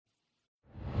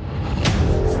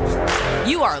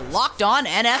You are Locked On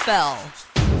NFL,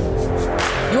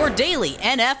 your daily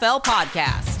NFL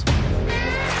podcast.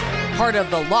 Part of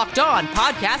the Locked On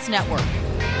Podcast Network,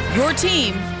 your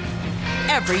team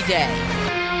every day.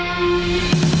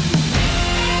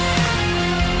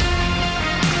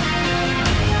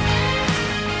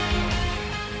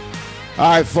 All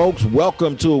right, folks,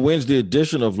 welcome to a Wednesday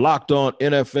edition of Locked On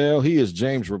NFL. He is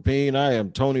James Rapine. I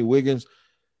am Tony Wiggins.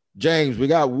 James, we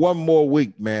got one more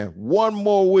week, man. One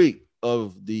more week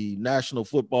of the National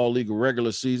Football League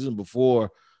regular season before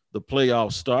the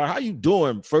playoffs start. How you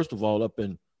doing, first of all, up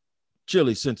in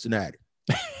chilly Cincinnati?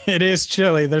 It is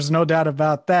chilly. There's no doubt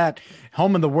about that.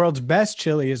 Home of the world's best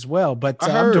chili as well. But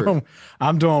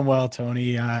I'm doing well,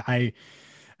 Tony. I'm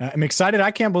excited. I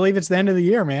can't believe it's the end of the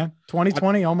year, man.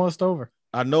 2020 almost over.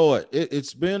 I know it.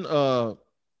 It's been you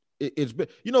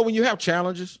know, when you have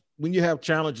challenges,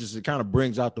 it kind of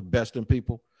brings out the best in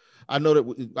people. I know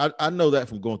that I know that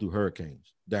from going through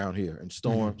hurricanes down here and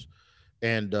storms,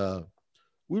 and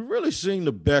we've really seen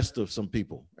the best of some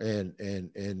people, and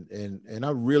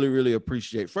I really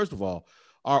appreciate, first of all,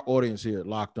 our audience here at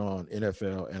Locked On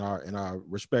NFL and our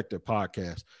respective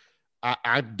podcasts.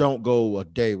 I don't go a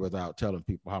day without telling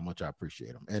people how much I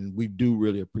appreciate them, and we do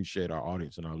really appreciate our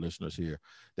audience and our listeners here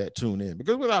that tune in,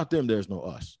 because without them, there's no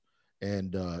us.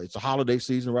 And it's a holiday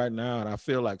season right now, and I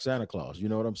feel like Santa Claus. You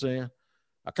know what I'm saying?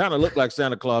 I kind of look like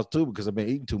Santa Claus too, because I've been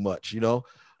eating too much, you know.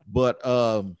 But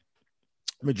I've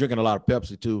been drinking a lot of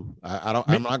Pepsi too.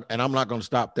 I'm not going to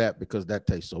stop that because that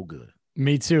tastes so good.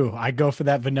 Me too. I go for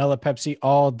that vanilla Pepsi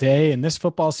all day. And this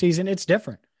football season, it's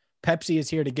different. Pepsi is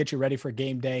here to get you ready for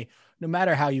game day. No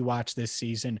matter how you watch this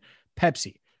season,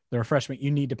 Pepsi, the refreshment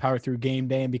you need to power through game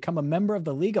day and become a member of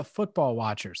the League of Football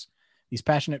Watchers. These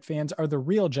passionate fans are the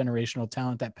real generational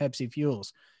talent that Pepsi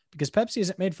fuels, because Pepsi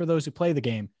isn't made for those who play the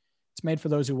game. It's made for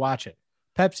those who watch it.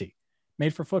 Pepsi,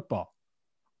 made for football,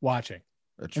 watching.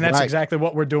 That's exactly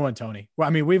what we're doing, Tony. Well,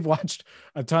 I mean, we've watched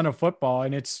a ton of football,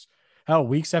 and it's,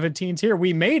 week 17's here.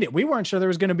 We made it. We weren't sure there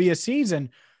was going to be a season.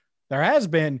 There has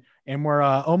been, and we're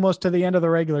almost to the end of the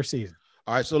regular season.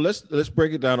 All right, so let's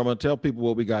break it down. I'm going to tell people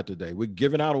what we got today. We're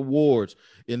giving out awards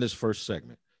in this first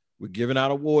segment. In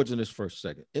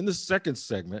the second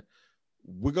segment,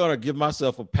 we're going to give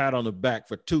myself a pat on the back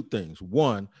for two things.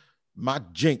 One, my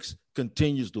jinx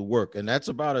continues to work, and that's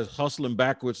about as hustling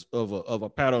backwards of a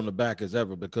pat on the back as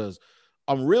ever, because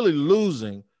I'm really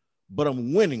losing, but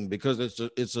I'm winning, because it's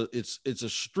a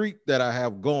streak that I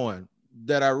have going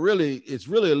that it's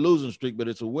really a losing streak, but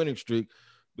it's a winning streak,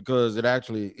 because it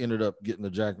actually ended up getting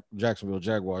the Jacksonville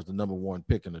Jaguars the number one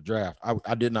pick in the draft.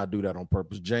 I did not do that on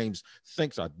purpose. James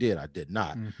thinks I did. I did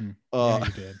not. Yeah,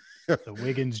 you did. The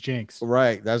Wiggins jinx.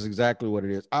 Right. That's exactly what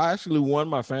it is. I actually won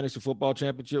my fantasy football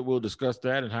championship. We'll discuss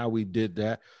that and how we did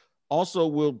that. Also,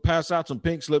 we'll pass out some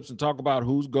pink slips and talk about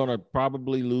who's going to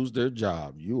probably lose their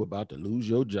job. You about to lose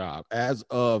your job as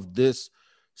of this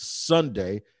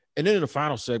Sunday. And then in the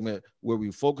final segment, where we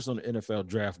focus on the NFL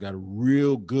draft, got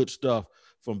real good stuff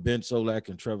from Ben Solak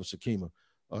and Trevor Sakima.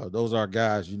 Those are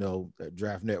guys, you know, at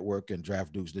Draft Network and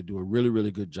Draft Dukes. They do a really,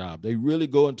 really good job. They really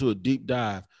go into a deep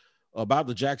dive about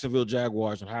the Jacksonville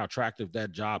Jaguars and how attractive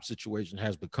that job situation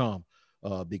has become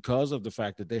because of the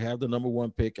fact that they have the number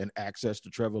one pick and access to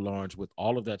Trevor Lawrence with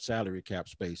all of that salary cap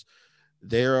space.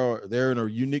 They're in a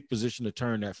unique position to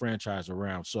turn that franchise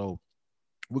around. So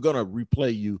we're going to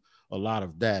replay you a lot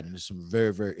of that, and it's some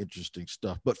very, very interesting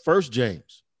stuff. But first,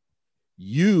 James,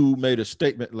 you made a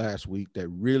statement last week that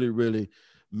really, really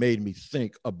made me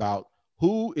think about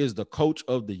who is the coach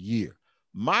of the year.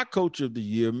 My coach of the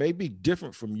year may be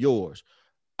different from yours.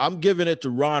 I'm giving it to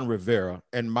Ron Rivera,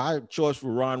 and my choice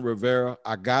for Ron Rivera,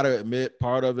 I got to admit,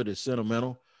 part of it is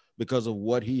sentimental because of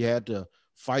what he had to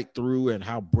fight through and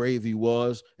how brave he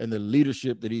was and the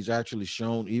leadership that he's actually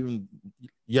shown, even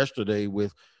yesterday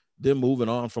with them moving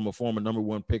on from a former number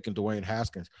one pick in Dwayne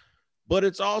Haskins. But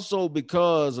it's also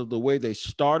because of the way they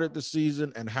started the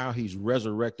season and how he's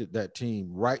resurrected that team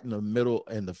right in the middle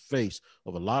and the face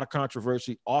of a lot of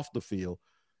controversy off the field.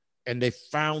 And they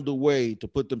found a way to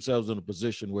put themselves in a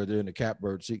position where they're in the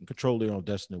catbird seat and control their own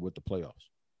destiny with the playoffs.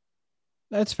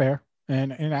 That's fair.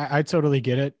 And I totally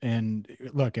get it. And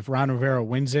look, if Ron Rivera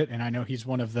wins it, and I know he's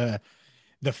one of the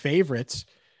favorites,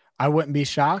 I wouldn't be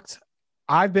shocked.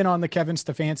 I've been on the Kevin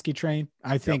Stefanski train.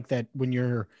 I think that when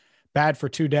you're bad for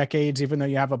 2 decades, even though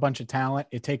you have a bunch of talent,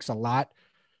 it takes a lot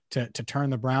to turn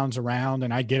the Browns around.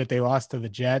 And I get it. They lost to the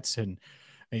Jets, and,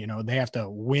 you know, they have to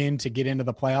win to get into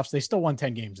the playoffs. They still won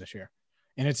 10 games this year,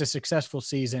 and it's a successful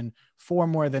season, 4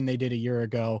 more than they did a year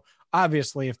ago.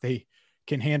 Obviously, if they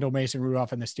can handle Mason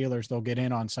Rudolph and the Steelers, they'll get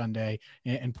in on Sunday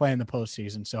and play in the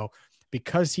postseason. So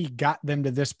because he got them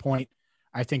to this point,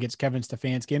 I think it's Kevin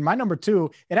Stefanski. And my number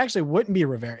 2, it actually wouldn't be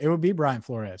Rivera. It would be Brian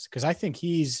Flores, because I think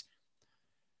he's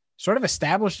sort of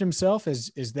established himself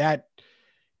as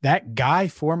that guy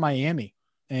for Miami.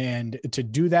 And to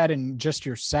do that in just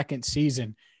your second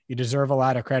season, you deserve a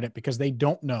lot of credit, because they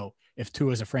don't know if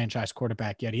Tua is a franchise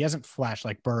quarterback yet. He hasn't flashed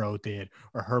like Burrow did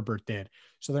or Herbert did.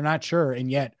 So they're not sure.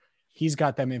 And yet he's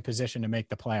got them in position to make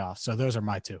the playoffs. So those are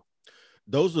my 2.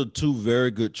 Those are 2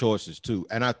 very good choices too.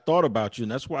 And I thought about you,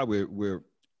 and that's why we're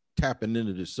tapping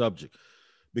into this subject,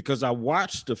 because I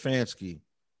watched Stefanski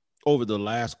over the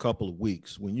last couple of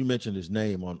weeks. When you mentioned his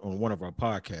name on one of our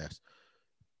podcasts,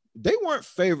 they weren't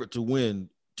favored to win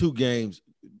 2 games.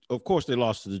 Of course, they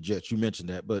lost to the Jets. You mentioned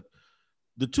that. But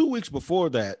the 2 weeks before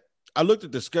that, I looked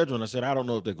at the schedule and I said, I don't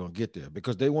know if they're going to get there,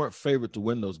 because they weren't favored to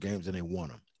win those games and they won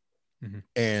them. Mm-hmm.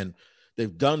 And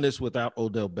they've done this without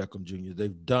Odell Beckham Jr.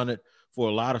 They've done it for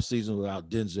a lot of seasons without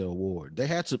Denzel Ward. They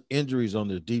had some injuries on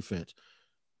their defense.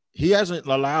 He hasn't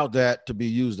allowed that to be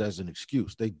used as an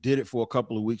excuse. They did it for a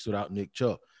couple of weeks without Nick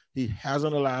Chubb. He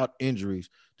hasn't allowed injuries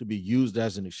to be used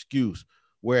as an excuse,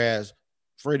 whereas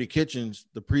Freddie Kitchens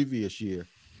the previous year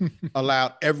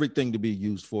allowed everything to be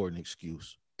used for an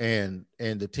excuse, and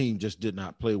the team just did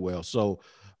not play well. So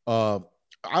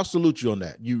I'll salute you on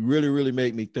that. You really, really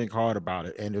made me think hard about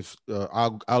it. And if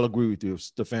I'll agree with you, if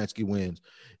Stefanski wins,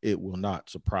 it will not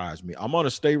surprise me. I'm going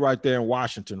to stay right there in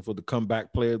Washington for the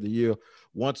comeback player of the year.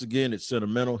 Once again, it's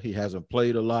sentimental. He hasn't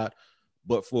played a lot,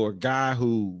 but for a guy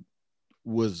who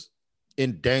was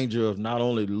in danger of not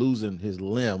only losing his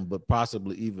limb, but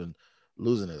possibly even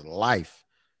losing his life,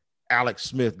 Alex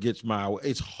Smith gets my way.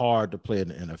 It's hard to play in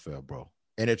the NFL, bro.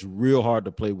 And it's real hard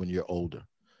to play when you're older.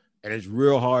 And it's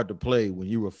real hard to play when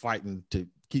you were fighting to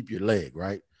keep your leg,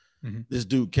 right? Mm-hmm. This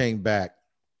dude came back,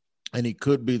 and he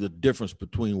could be the difference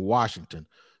between Washington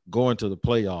going to the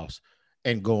playoffs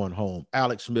and going home.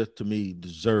 Alex Smith, to me,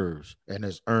 deserves and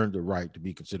has earned the right to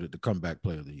be considered the comeback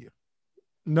player of the year.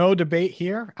 No debate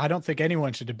here. I don't think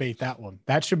anyone should debate that one.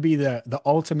 That should be the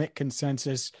ultimate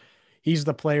consensus. He's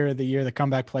the player of the year, the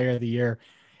comeback player of the year.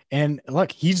 And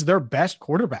look, he's their best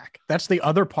quarterback. That's the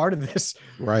other part of this,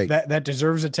 right? That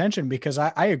deserves attention, because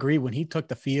I agree. When he took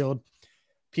the field,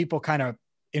 people kind of,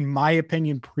 in my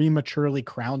opinion, prematurely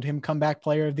crowned him comeback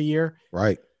player of the year.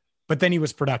 Right. But then he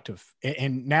was productive.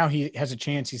 And now he has a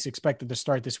chance. He's expected to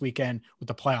start this weekend with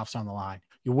the playoffs on the line.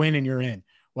 You win and you're in.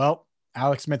 Well,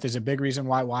 Alex Smith is a big reason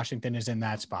why Washington is in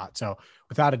that spot. So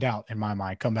without a doubt, in my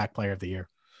mind, comeback player of the year.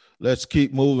 Let's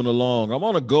keep moving along. I'm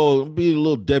going to go be a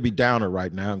little Debbie Downer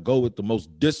right now and go with the most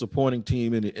disappointing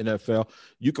team in the NFL.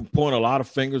 You can point a lot of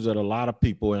fingers at a lot of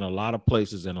people in a lot of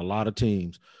places and a lot of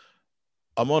teams.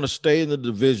 I'm going to stay in the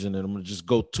division, and I'm going to just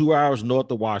go 2 hours north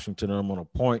of Washington, and I'm going to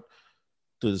point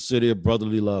to the city of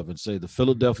brotherly love and say the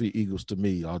Philadelphia Eagles, to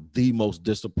me, are the most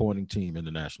disappointing team in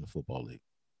the National Football League.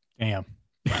 Damn.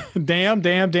 Damn,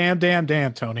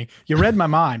 Tony. You read my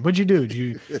mind. What'd you do?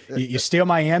 Did you steal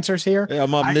my answers here? Yeah,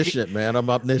 I'm omniscient, man. I'm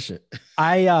omniscient.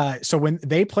 So when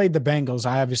they played the Bengals,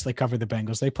 I obviously covered the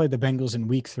Bengals. They played the Bengals in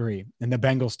week 3, and the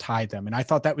Bengals tied them. And I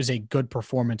thought that was a good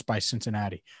performance by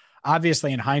Cincinnati.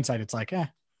 Obviously, in hindsight, it's like,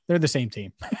 they're the same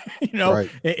team,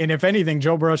 Right. And if anything,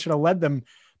 Joe Burrow should have led them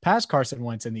past Carson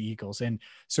Wentz and the Eagles. And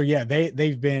so, yeah,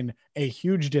 they've been a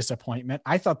huge disappointment.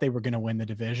 I thought they were going to win the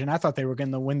division. I thought they were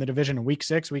going to win the division in week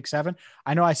 6, week 7.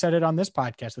 I know I said it on this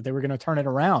podcast that they were going to turn it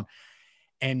around.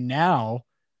 And now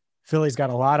Philly's got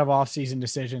a lot of offseason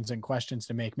decisions and questions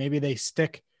to make. Maybe they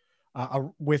stick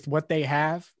with what they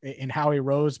have in Howie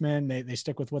Roseman. They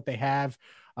stick with what they have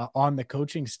on the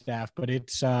coaching staff, but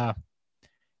it's a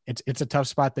tough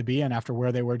spot to be in after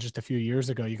where they were just a few years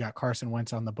ago. You got Carson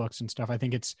Wentz on the books and stuff. I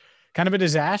think it's kind of a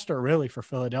disaster really for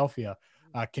Philadelphia,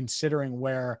 considering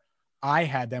where I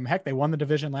had them. Heck, they won the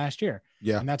division last year.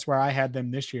 Yeah. And that's where I had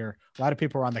them this year. A lot of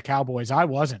people were on the Cowboys. I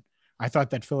wasn't. I thought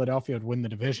that Philadelphia would win the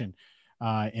division.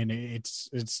 And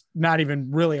it's not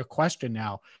even really a question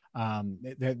now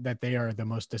that they are the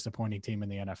most disappointing team in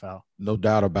the NFL. No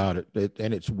doubt about it.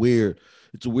 And it's weird.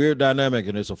 It's a weird dynamic,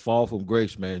 and it's a fall from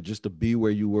grace, man, just to be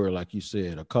where you were, like you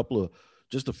said,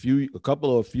 a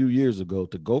few years ago,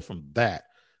 to go from that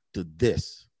to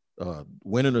this,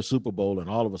 winning a Super Bowl, and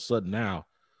all of a sudden now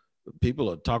people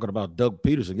are talking about Doug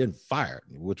Peterson getting fired,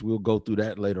 which we'll go through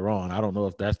that later on. I don't know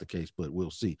if that's the case, but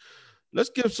we'll see. Let's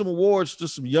give some awards to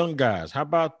some young guys. How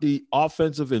about the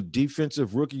offensive and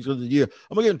defensive rookies of the year?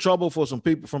 I'm gonna get in trouble from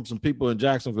some people in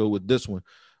Jacksonville with this one.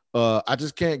 I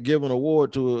just can't give an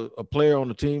award to a player on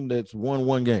the team that's won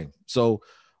one game. So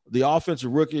the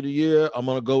offensive rookie of the year, I'm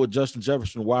gonna go with Justin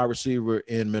Jefferson, wide receiver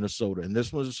in Minnesota. And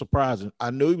this was surprising.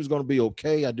 I knew he was gonna be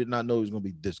okay. I did not know he was gonna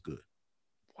be this good.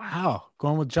 Wow,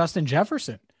 going with Justin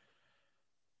Jefferson.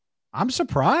 I'm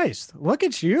surprised. Look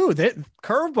at you. That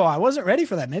curveball. I wasn't ready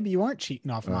for that. Maybe you aren't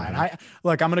cheating off mine.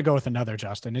 I'm going to go with another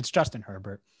Justin. It's Justin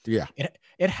Herbert. Yeah.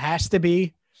 It has to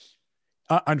be.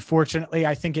 Unfortunately,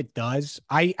 I think it does.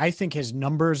 I think his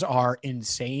numbers are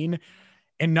insane,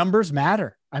 and numbers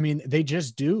matter. I mean, they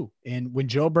just do. And when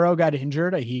Joe Burrow got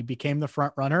injured, he became the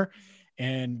front runner.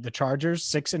 And the Chargers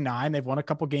 6-9, they've won a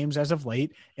couple games as of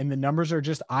late, and the numbers are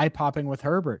just eye popping with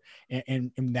Herbert.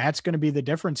 And that's going to be the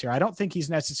difference here. I don't think he's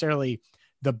necessarily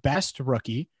the best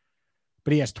rookie,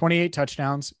 but he has 28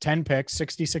 touchdowns, 10 picks,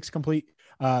 66%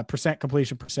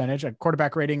 completion percentage, a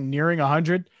quarterback rating nearing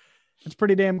 100. That's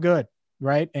pretty damn good.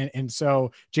 Right. And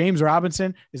so James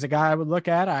Robinson is a guy I would look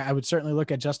at. I would certainly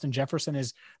look at Justin Jefferson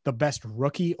as the best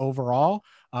rookie overall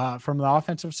from the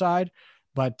offensive side.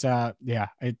 But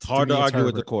it's hard to argue Herbert.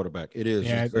 with the quarterback. It is.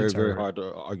 Yeah, it's very, very hard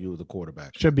to argue with the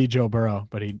quarterback. Should be Joe Burrow,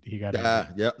 but he got hurt.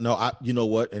 Yeah. No, you know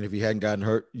what? And if he hadn't gotten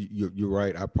hurt, you're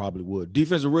right. I probably would.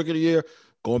 Defensive rookie of the year,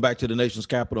 going back to the nation's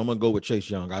capital, I'm going to go with Chase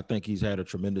Young. I think he's had a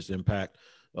tremendous impact.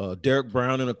 Derek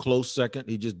Brown in a close second.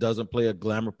 He just doesn't play a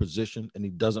glamour position, and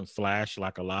he doesn't flash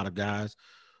like a lot of guys.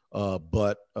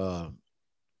 But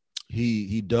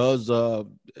he does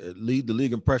lead the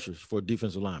league in pressures for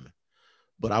defensive linemen.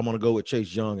 But I want to go with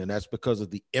Chase Young, and that's because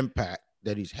of the impact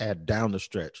that he's had down the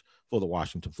stretch for the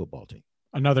Washington football team.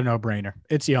 Another no-brainer.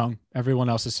 It's Young. Everyone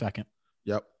else is second.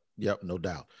 Yep, no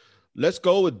doubt. Let's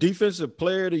go with Defensive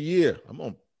Player of the Year. I'm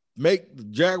going to make the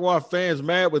Jaguar fans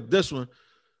mad with this one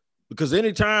because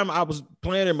anytime I was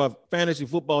playing in my fantasy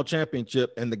football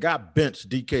championship and the guy benched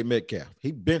DK Metcalf.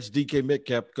 He benched DK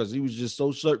Metcalf because he was just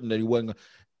so certain that he wasn't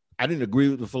 – I didn't agree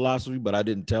with the philosophy, but I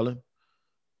didn't tell him.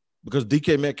 Because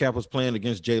DK Metcalf was playing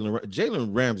against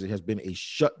Jalen Ramsey has been a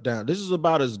shutdown. This is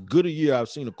about as good a year I've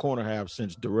seen a corner have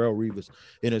since Darrelle Revis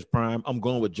in his prime. I'm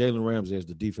going with Jalen Ramsey as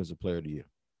the defensive player of the year.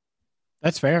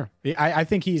 That's fair. I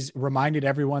think he's reminded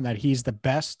everyone that he's the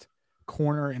best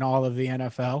corner in all of the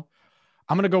NFL.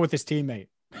 I'm going to go with his teammate,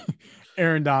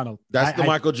 Aaron Donald. That's the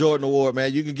Michael Jordan Award,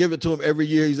 man. You can give it to him every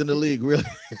year he's in the league, really.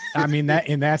 I mean,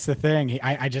 that's the thing.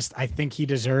 I think he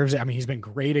deserves it. I mean, he's been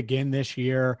great again this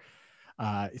year.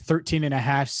 13 and a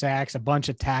half sacks, a bunch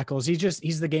of tackles.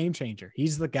 He's the game changer.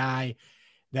 He's the guy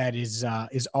that is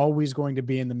always going to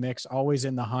be in the mix, always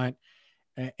in the hunt,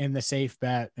 and the safe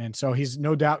bet. And so he's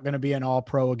no doubt going to be an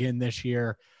all-pro again this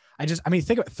year.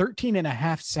 Think about 13 and a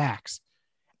half sacks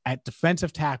at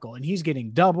defensive tackle, and he's getting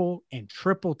double and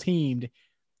triple teamed.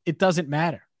 It doesn't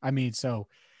matter. I mean, so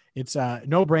it's a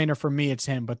no-brainer for me. It's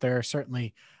him, but there are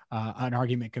certainly an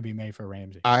argument could be made for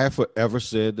Ramsey. I have forever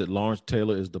said that Lawrence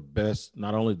Taylor is the best,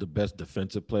 not only the best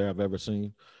defensive player I've ever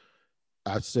seen,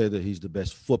 I've said that he's the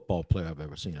best football player I've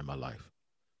ever seen in my life.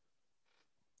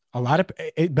 A lot of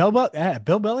Bill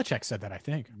Belichick said that, I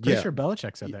think. I'm pretty sure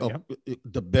Belichick said that. Yep.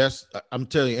 The best, I'm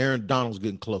telling you, Aaron Donald's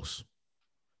getting close.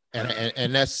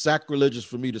 And that's sacrilegious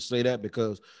for me to say that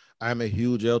because I'm a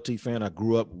huge LT fan. I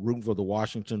grew up rooting for the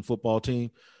Washington football team,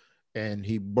 and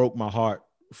he broke my heart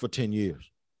for 10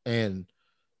 years. And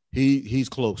he's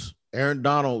close. Aaron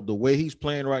Donald, the way he's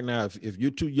playing right now, if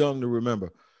you're too young to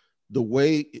remember, the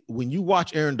way when you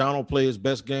watch Aaron Donald play his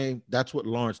best game, that's what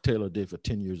Lawrence Taylor did for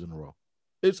 10 years in a row.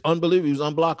 It's unbelievable. He was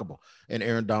unblockable. And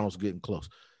Aaron Donald's getting close.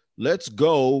 Let's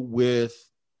go with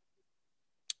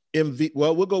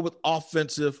we'll go with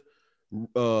offensive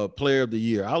player of the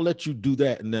year. I'll let you do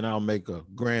that, and then I'll make a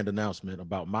grand announcement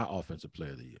about my offensive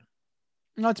player of the year.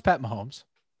 No, it's Pat Mahomes.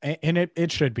 And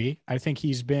it should be. I think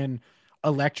he's been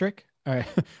electric.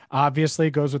 Obviously,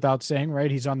 it goes without saying, right?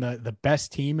 He's on the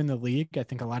best team in the league. I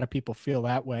think a lot of people feel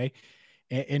that way.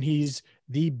 And he's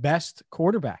the best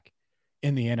quarterback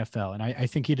in the NFL. And I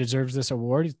think he deserves this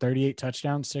award. He's 38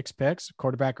 touchdowns, 6 picks,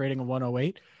 quarterback rating of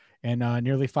 108, and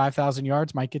nearly 5,000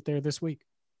 yards. Might get there this week.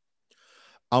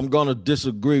 I'm going to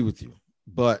disagree with you,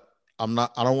 but I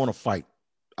don't want to fight.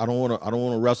 I don't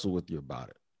want to wrestle with you about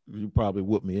it. You probably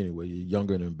whoop me anyway. You're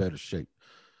younger and in better shape.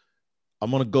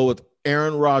 I'm going to go with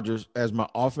Aaron Rodgers as my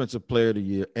offensive player of the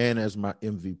year and as my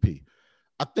MVP.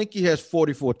 I think he has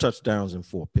 44 touchdowns and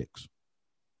 4 picks,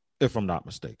 if I'm not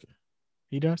mistaken.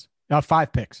 He does? No,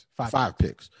 5 picks. Five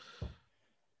picks.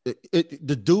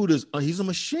 The dude he's a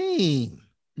machine.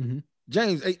 Mm-hmm.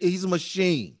 James, he's a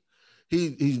machine.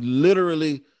 He's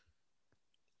literally,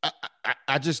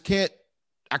 I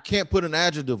can't put an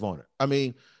adjective on it. I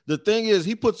mean, the thing is,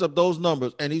 he puts up those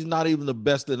numbers, and he's not even the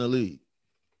best in the league.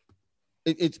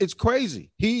 It's crazy.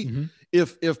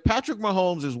 If Patrick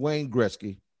Mahomes is Wayne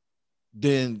Gretzky,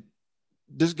 then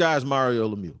this guy's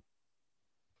Mario Lemieux,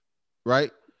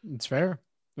 right? It's fair.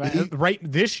 Right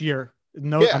this year,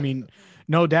 no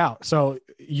No doubt. So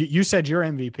you said you're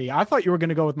MVP. I thought you were going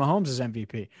to go with Mahomes as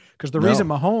MVP because the reason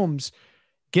Mahomes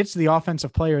gets the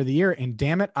offensive player of the year, and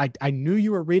damn it, I knew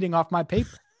you were reading off my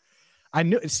paper. I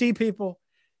knew. See, people,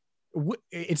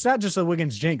 it's not just the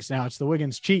Wiggins jinx now. It's the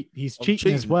Wiggins cheat. He's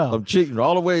cheating as well. I'm cheating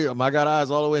all the way. I got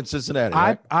eyes all the way in Cincinnati.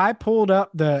 Right? I pulled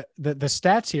up the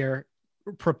stats here,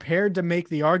 prepared to make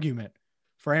the argument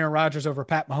for Aaron Rodgers over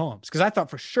Pat Mahomes because I thought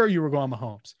for sure you were going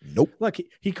Mahomes. Nope. Look,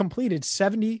 he completed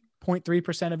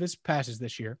 70.3% of his passes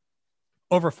this year,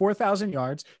 over 4,000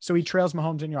 yards. So he trails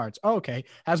Mahomes in yards. Oh, okay.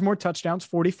 Has more touchdowns,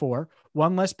 44,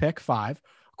 one less pick, 5.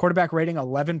 Quarterback rating,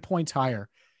 11 points higher.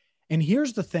 And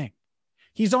here's the thing.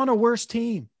 He's on a worse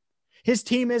team. His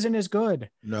team isn't as good.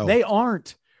 No, they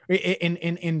aren't.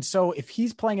 And so if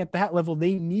he's playing at that level,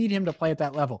 they need him to play at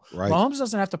that level. Right. Mahomes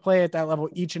doesn't have to play at that level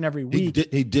each and every week.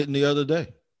 He didn't the other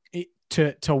day.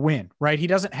 To win, right? He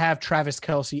doesn't have Travis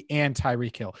Kelce and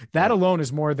Tyreek Hill. That alone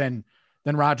is more than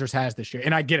Rodgers has this year.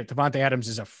 And I get it. Devontae Adams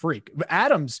is a freak.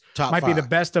 Adams might be the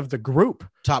best of the group.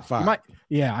 Top 5.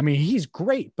 I mean, he's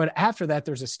great. But after that,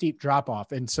 there's a steep drop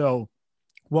off. And so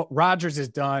what Rodgers has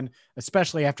done,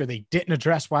 especially after they didn't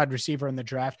address wide receiver in the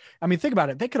draft. I mean, think about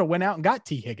it. They could have went out and got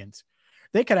T. Higgins.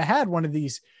 They could have had one of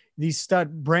these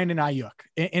stud Brandon Ayuk.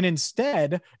 And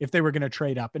instead, if they were going to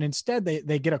trade up, and instead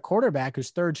they get a quarterback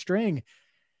who's third string.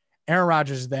 Aaron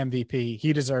Rodgers is the MVP.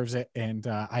 He deserves it. And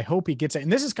I hope he gets it.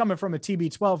 And this is coming from a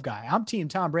TB12 guy. I'm team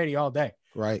Tom Brady all day.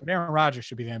 Right. But Aaron Rodgers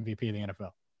should be the MVP of the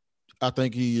NFL. I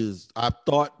think he is. I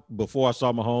thought before I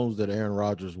saw Mahomes that Aaron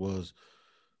Rodgers was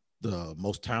the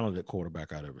most talented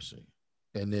quarterback I'd ever seen.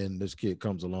 And then this kid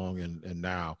comes along and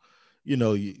now,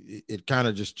 it kind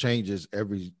of just changes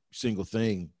every single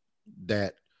thing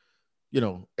that,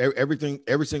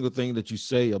 every single thing that you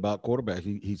say about quarterback,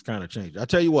 he's kind of changed. I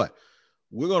tell you what,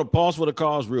 we're going to pause for the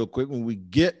cause real quick. When we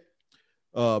get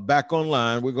back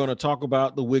online, we're going to talk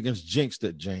about the Wiggins jinx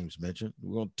that James mentioned.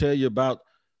 We're going to tell you about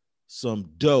some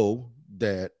dough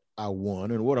that I won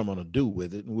and what I'm going to do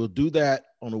with it. And we'll do that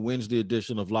on a Wednesday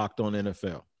edition of Locked On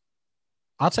NFL.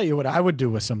 I'll tell you what I would do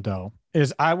with some dough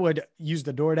is I would use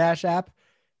the DoorDash app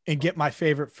and get my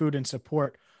favorite food and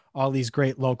support all these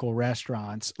great local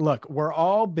restaurants. Look, we're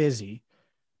all busy,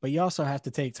 but you also have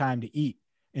to take time to eat.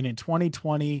 And in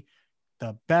 2020,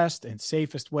 the best and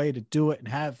safest way to do it and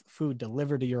have food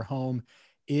delivered to your home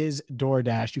is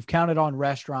DoorDash. You've counted on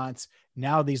restaurants.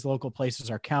 Now these local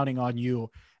places are counting on you.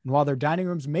 And while their dining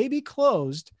rooms may be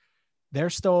closed,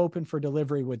 they're still open for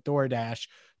delivery with DoorDash.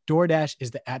 DoorDash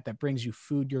is the app that brings you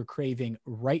food you're craving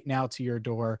right now to your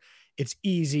door. It's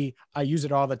easy. I use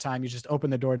it all the time. You just open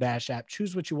the DoorDash app,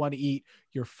 choose what you want to eat.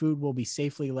 Your food will be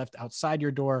safely left outside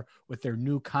your door with their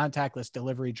new contactless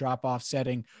delivery drop-off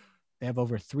setting. They have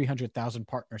over 300,000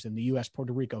 partners in the U.S.,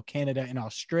 Puerto Rico, Canada, and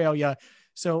Australia.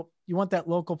 So you want that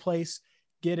local place,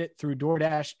 get it through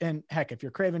DoorDash. And heck, if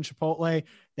you're craving Chipotle,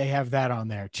 they have that on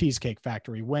there. Cheesecake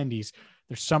Factory, Wendy's.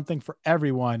 There's something for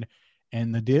everyone.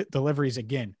 And the deliveries,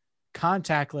 again,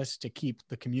 contactless to keep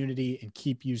the community and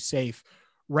keep you safe.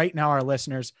 Right now, our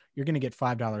listeners, you're going to get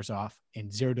 $5 off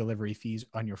and 0 delivery fees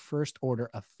on your first order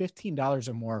of $15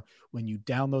 or more when you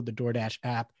download the DoorDash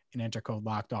app and enter code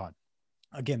Locked On.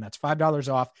 Again, that's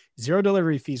 $5 off, 0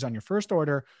 delivery fees on your first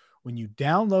order when you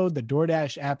download the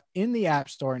DoorDash app in the App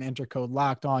Store and enter code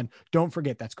Locked On. Don't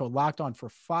forget, that's code Locked On for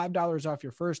 $5 off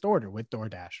your first order with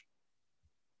DoorDash.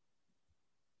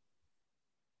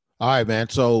 All right, man.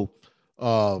 So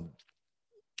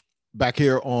back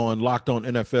here on Locked On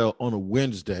NFL on a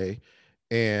Wednesday,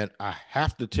 and I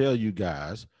have to tell you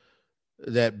guys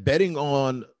that betting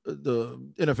on the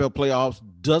NFL playoffs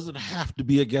doesn't have to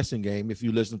be a guessing game if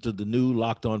you listen to the new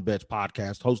Locked On Bets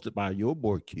podcast hosted by your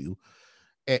boy Q,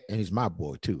 and he's my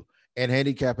boy too, and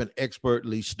handicapping expert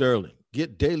Lee Sterling.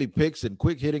 Get daily picks and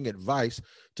quick-hitting advice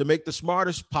to make the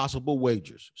smartest possible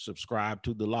wagers. Subscribe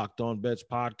to the Locked On Bets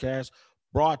podcast,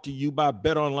 brought to you by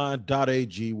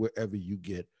betonline.ag, wherever you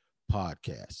get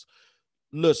podcasts.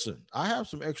 Listen, I have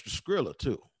some extra Skrilla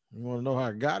too. You want to know how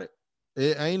I got it?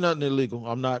 It ain't nothing illegal.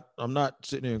 I'm not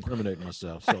sitting here incriminating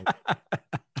myself. So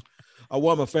I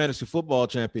won my fantasy football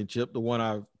championship, the one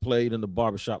I've played in the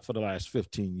barbershop for the last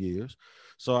 15 years.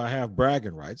 So I have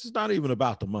bragging rights. It's not even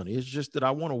about the money. It's just that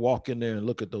I want to walk in there and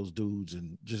look at those dudes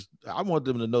and I want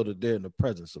them to know that they're in the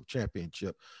presence of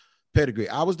championship pedigree.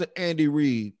 I was the Andy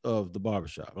Reid of the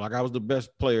barbershop. Like, I was the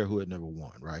best player who had never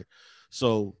won, right?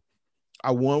 So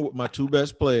I won with my 2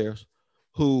 best players.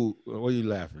 Who? What are you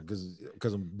laughing?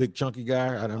 Because I'm a big chunky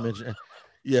guy. I didn't mention.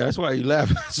 Yeah, that's why you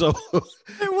laughing. So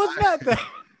it was not that.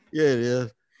 Yeah, it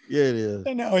is. Yeah, it is.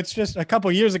 No, it's just a couple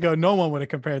of years ago, no one would have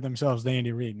compared themselves to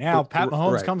Andy Reid. Now Pat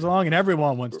Mahomes comes along and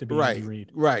everyone wants to be Andy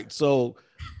Reid. Right. So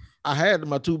I had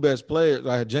my two best players.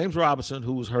 I had James Robinson,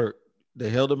 who was hurt. They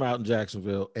held him out in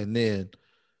Jacksonville, and then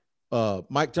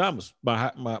Mike Thomas,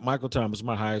 Michael Thomas,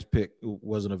 my highest pick,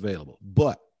 wasn't available.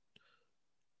 But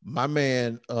my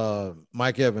man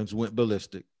Mike Evans went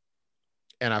ballistic,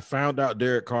 and I found out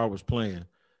Derek Carr was playing,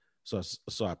 so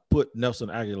I put Nelson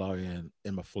Aguilar in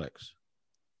my flex.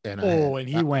 And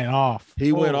he went off.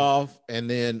 He went off, and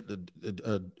then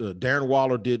Darren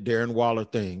Waller did Darren Waller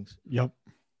things. Yep.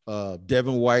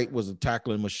 Devin White was a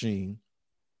tackling machine.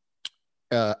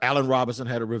 Allen Robinson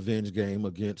had a revenge game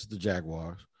against the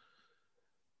Jaguars.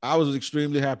 I was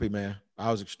extremely happy, man.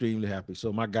 I was extremely happy.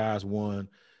 So my guys won,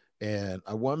 and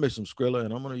I won me some Skrilla,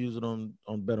 and I'm going to use it on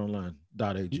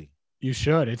betonline.ag. You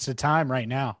should. It's the time right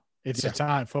now. It's the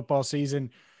time. Football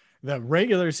season, the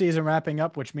regular season wrapping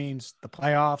up, which means the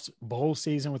playoffs, bowl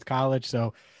season with college.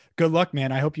 So good luck,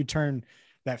 man. I hope you turn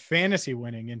that fantasy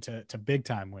winning into big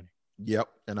time winning. Yep.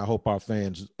 And I hope our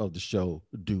fans of the show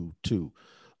do too.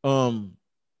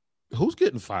 Who's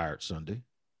getting fired Sunday?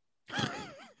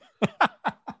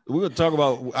 We're going to talk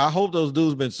about, I hope those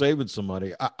dudes been saving some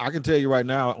money. I can tell you right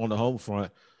now on the home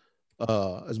front,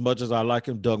 as much as I like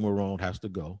him, Doug Marrone has to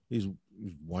go. He's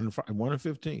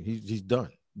 1-15. He's done.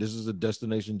 This is a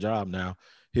destination job now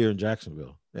here in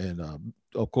Jacksonville. And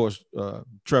of course,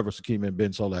 Trevor Sakima and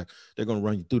Ben Solak, they're going to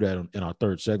run you through that in our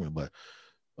third segment, but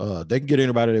they can get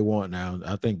anybody they want now.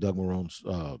 I think Doug Marrone's,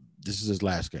 this is his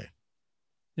last game.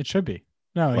 It should be.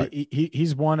 No, right.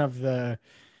 He's one of the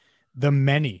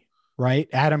many, right?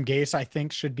 Adam Gase, I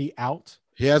think, should be out.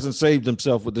 He hasn't saved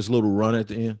himself with this little run at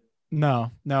the end.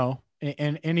 No.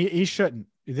 And he shouldn't.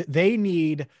 They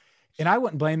need, and I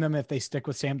wouldn't blame them if they stick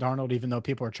with Sam Darnold, even though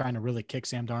people are trying to really kick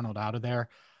Sam Darnold out of there.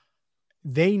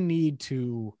 They need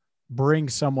to bring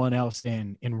someone else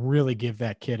in and really give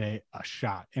that kid a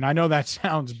shot. And I know that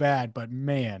sounds bad, but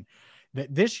man,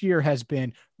 that this year has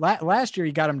been, last year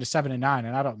he got him to 7-9,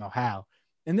 and I don't know how.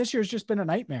 And this year's just been a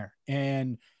nightmare.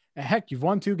 And heck, you've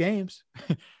won 2 games.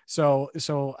 So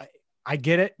I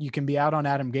get it. You can be out on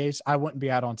Adam Gase. I wouldn't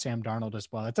be out on Sam Darnold as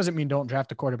well. It doesn't mean don't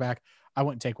draft a quarterback. I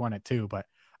wouldn't take one at 2, but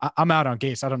I'm out on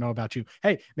Gase. I don't know about you.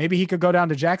 Hey, maybe he could go down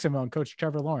to Jacksonville and coach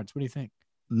Trevor Lawrence. What do you think?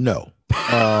 No.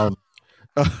 I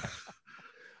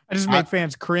just make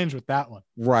fans cringe with that one.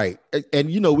 Right. And,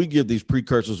 we give these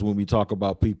precursors when we talk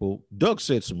about people. Doug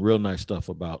said some real nice stuff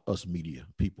about us media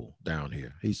people down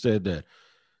here. He said that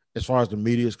as far as the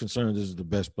media is concerned, this is the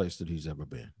best place that he's ever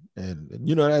been. And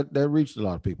that reached a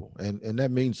lot of people. And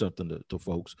that means something to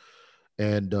folks.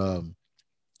 And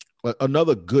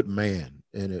another good man.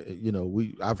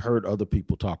 And, I've heard other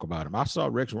people talk about him. I saw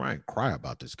Rex Ryan cry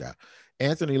about this guy.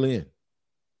 Anthony Lynn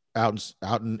out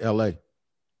in L.A.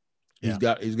 He's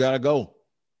got to go.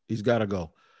 He's got to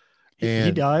go. And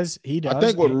he does. I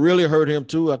think what really hurt him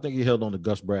too, I think he held on to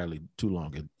Gus Bradley too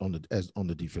long on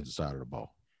the defensive side of the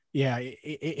ball. Yeah,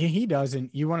 he does. And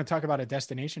you want to talk about a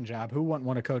destination job? Who wouldn't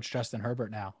want to coach Justin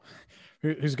Herbert now?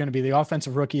 Who's going to be the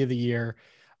offensive rookie of the year?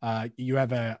 You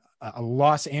have a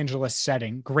Los Angeles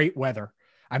setting, great weather.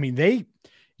 I mean, you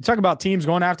talk about teams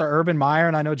going after Urban Meyer,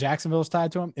 and I know Jacksonville's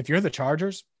tied to him. If you're the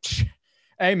Chargers,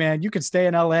 hey man, you can stay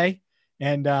in LA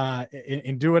and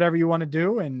do whatever you want to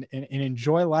do and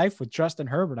enjoy life with Justin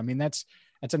Herbert. I mean, that's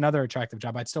another attractive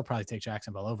job. I'd still probably take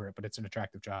Jacksonville over it, but it's an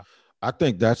attractive job. I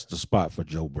think that's the spot for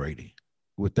Joe Brady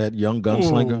with that young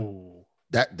gunslinger. Ooh.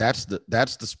 That's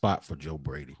the spot for Joe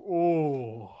Brady.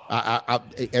 Oh,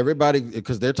 everybody,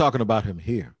 because they're talking about him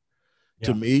here. Yeah.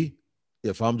 To me,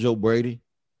 if I'm Joe Brady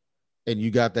and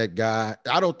you got that guy,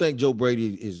 I don't think Joe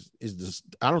Brady is this.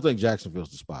 I don't think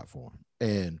Jacksonville's the spot for him.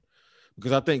 And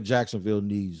because I think Jacksonville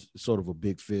needs sort of a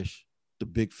big fish, the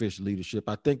big fish leadership.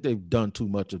 I think they've done too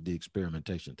much of the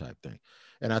experimentation type thing.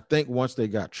 And I think once they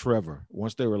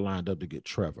were lined up to get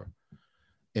Trevor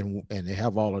and they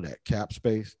have all of that cap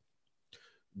space,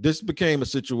 this became a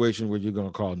situation where you're going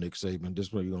to call Nick Saban. This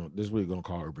is where you're going to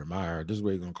call Urban Meyer. This is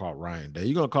where you're going to call Ryan Day.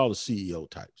 You're going to call the CEO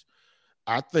types.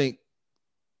 I think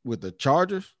with the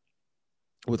Chargers,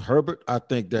 with Herbert, I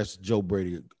think that's Joe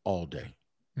Brady all day.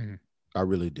 Mm-hmm. I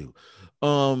really do.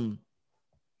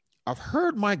 I've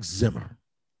heard Mike Zimmer,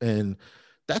 and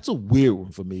that's a weird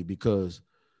one for me because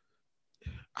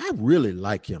I really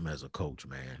like him as a coach,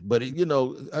 man. But,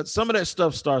 some of that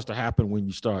stuff starts to happen when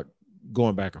you start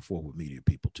going back and forth with media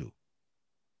people too.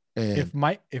 And if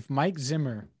Mike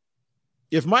Zimmer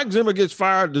gets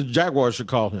fired, the Jaguars should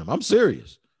call him. I'm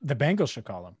serious. The Bengals should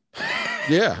call him.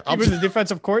 Yeah. He was the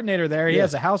defensive coordinator there. He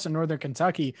has a house in Northern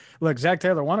Kentucky. Look, Zach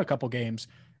Taylor won a couple games.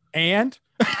 And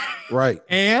right.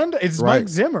 And it's right. Mike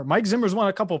Zimmer. Mike Zimmer's won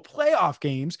a couple playoff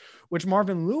games, which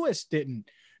Marvin Lewis didn't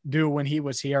do when he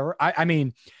was here. I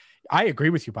mean, I agree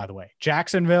with you, by the way.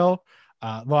 Jacksonville,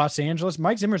 Los Angeles,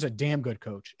 Mike Zimmer's a damn good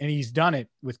coach, and he's done it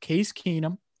with Case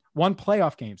Keenum, won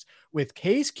playoff games with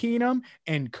Case Keenum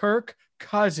and Kirk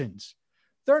Cousins.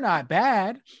 They're not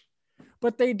bad,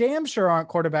 but they damn sure aren't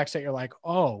quarterbacks that you're like,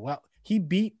 oh, well, he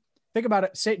beat. Think about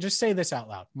it. Just say this out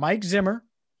loud. Mike Zimmer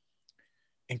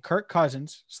and Kirk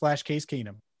Cousins / Case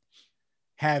Keenum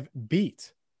have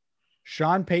beat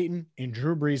Sean Payton and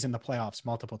Drew Brees in the playoffs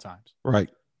multiple times. Right.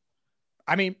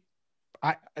 I mean,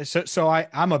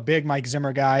 I'm a big Mike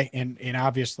Zimmer guy, and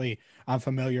obviously I'm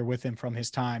familiar with him from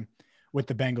his time with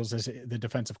the Bengals as the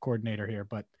defensive coordinator here.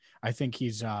 But I think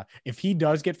he's if he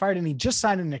does get fired, and he just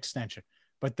signed an extension,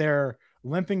 but they're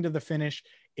limping to the finish.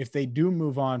 If they do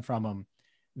move on from him,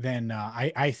 then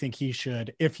I think he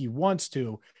should, if he wants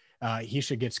to, he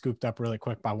should get scooped up really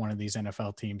quick by one of these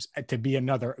NFL teams to be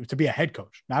a head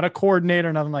coach, not a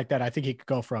coordinator, nothing like that. I think he could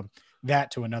go from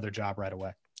that to another job right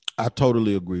away. I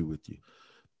totally agree with you.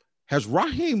 Has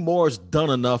Raheem Morris done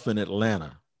enough in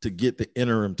Atlanta to get the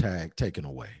interim tag taken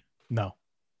away? No.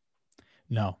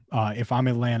 If I'm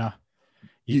Atlanta,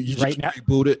 you right just now,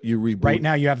 reboot it. You reboot. Right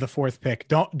now, you have the 4th pick.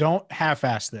 Don't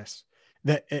half-ass this.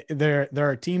 There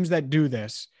are teams that do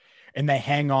this, and they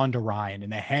hang on to Ryan,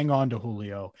 and they hang on to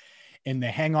Julio, and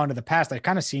they hang on to the past. I've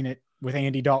kind of seen it with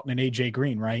Andy Dalton and AJ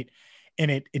Green, right? And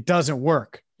it doesn't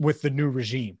work with the new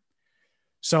regime.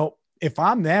 So if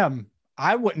I'm them,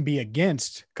 I wouldn't be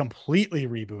against completely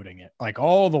rebooting it, like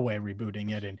all the way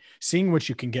rebooting it and seeing what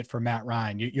you can get for Matt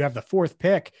Ryan. You have the 4th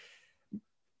pick.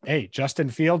 Hey,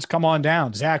 Justin Fields, come on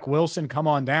down. Zach Wilson, come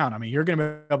on down. I mean, you're going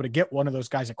to be able to get one of those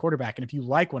guys at quarterback. And if you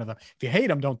like one of them, if you hate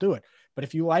them, don't do it. But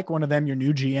if you like one of them, your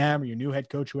new GM or your new head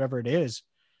coach, whoever it is,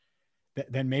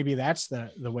 then maybe that's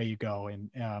the way you go.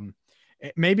 And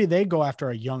maybe they go after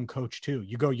a young coach too.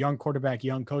 You go young quarterback,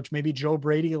 young coach. Maybe Joe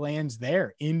Brady lands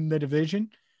there in the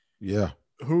division. Yeah.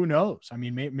 Who knows? I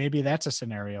mean, maybe that's a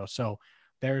scenario. So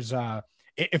there's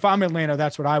if I'm Atlanta,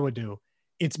 that's what I would do.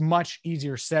 It's much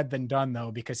easier said than done,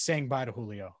 though, because saying bye to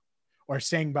Julio or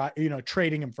saying bye,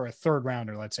 trading him for a 3rd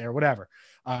rounder, let's say, or whatever,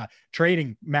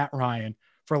 trading Matt Ryan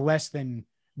for less than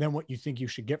what you think you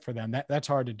should get for them. That's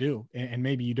hard to do. And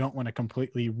maybe you don't want to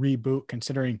completely reboot,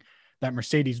 considering that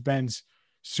Mercedes-Benz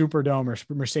Superdome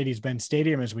or Mercedes-Benz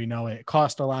Stadium, as we know it,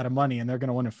 cost a lot of money, and they're going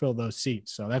to want to fill those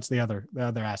seats. So that's the other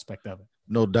aspect of it.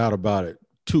 No doubt about it.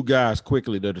 2 guys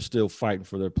quickly that are still fighting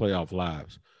for their playoff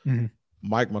lives. Mm-hmm.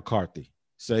 Mike McCarthy.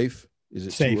 Safe? Is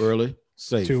it Safe. too early?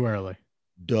 Safe. Too early.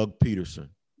 Doug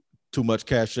Peterson. Too much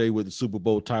cachet with the Super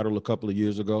Bowl title a couple of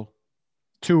years ago?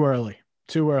 Too early.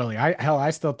 I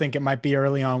still think it might be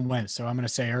early on Wentz. So I'm going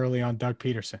to say early on Doug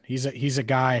Peterson. He's a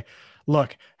guy.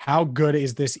 Look, how good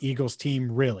is this Eagles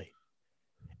team really?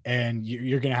 And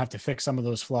you're going to have to fix some of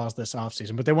those flaws this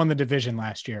offseason. But they won the division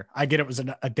last year. I get it was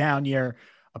a down year,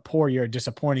 a poor year, a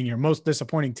disappointing year, most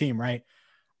disappointing team, right?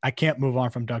 I can't move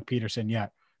on from Doug Peterson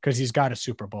yet because he's got a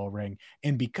Super Bowl ring.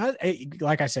 And because,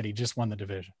 like I said, he just won the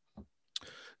division.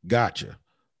 Gotcha.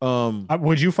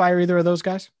 Would you fire either of those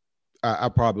guys? I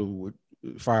probably would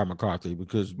fire McCarthy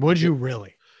because. Would you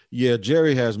really? Yeah,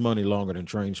 Jerry has money longer than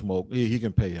Train Smoke. He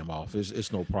can pay him off.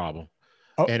 It's no problem.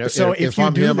 Oh, and so if you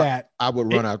I'm do him, that, I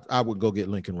would run out. I would go get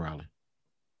Lincoln Riley.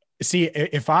 See,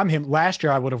 if I'm him, last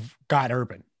year I would have got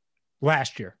Urban.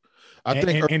 Last year, I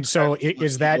think. And so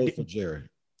is that for Jerry?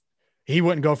 He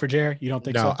wouldn't go for Jerry. You don't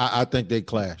think so? No, I think they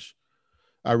clash.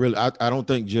 I don't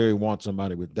think Jerry wants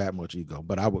somebody with that much ego.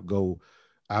 But I would go.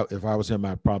 If I was him,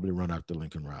 I'd probably run after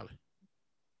Lincoln Riley.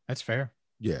 That's fair.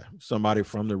 Yeah, somebody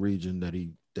from the region that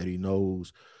he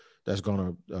knows that's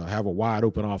going to have a wide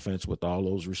open offense with all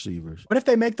those receivers. What if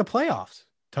they make the playoffs,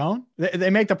 Tone?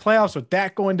 They make the playoffs with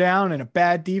that going down and a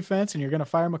bad defense, and you're going to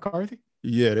fire McCarthy?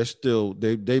 Yeah, they're still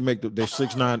they're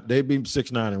 6-9. They'd be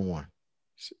 6-9-1,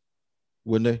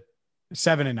 wouldn't they?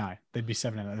 7-9. They'd be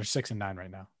 7-9. They're 6-9 right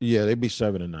now. Yeah, they'd be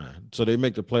 7-9. So they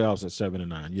make the playoffs at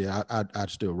 7-9. Yeah, I'd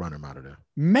still run him out of there.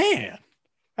 Man,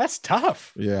 that's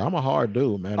tough. Yeah, I'm a hard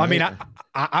dude, man. I mean,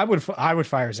 I would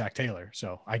fire Zach Taylor,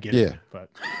 so I get it. But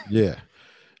yeah,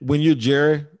 when you're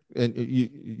Jerry and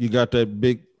you got that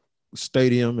big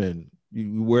stadium and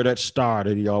you wear that star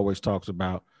that he always talks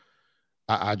about,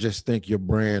 I just think your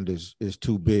brand is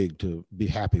too big to be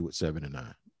happy with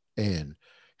 7-9 and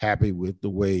happy with the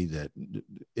way that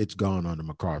it's gone under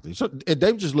McCarthy. So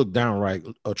they've just looked downright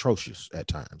atrocious at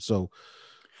times. So.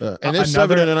 And they're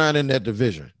 7-9 in that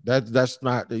division. That's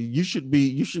not. You should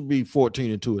be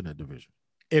 14-2 in that division.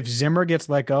 If Zimmer gets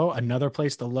let go, another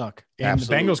place to look. And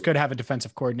Absolutely. The Bengals could have a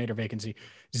defensive coordinator vacancy.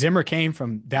 Zimmer came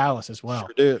from Dallas as well.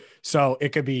 Sure did. So it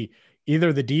could be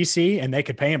either the DC and they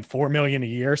could pay him $4 million a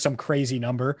year, some crazy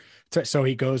number, so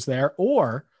he goes there,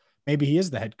 or maybe he is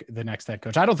the next head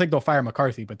coach. I don't think they'll fire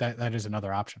McCarthy, but that is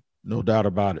another option. No doubt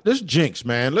about it. This jinx,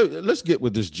 man. Let's get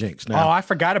with this jinx now. Oh, I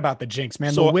forgot about the jinx,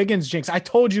 man. The Wiggins jinx. I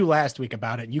told you last week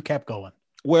about it. And you kept going.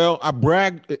 Well, I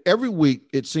bragged every week.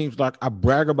 It seems like I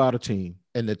brag about a team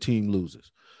and the team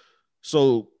loses.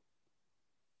 So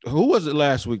who was it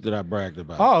last week that I bragged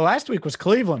about? Oh, last week was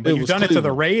Cleveland, but you've done it to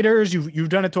the Raiders. You've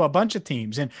done it to a bunch of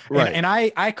teams. And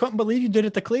I couldn't believe you did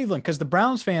it to Cleveland because the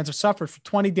Browns fans have suffered for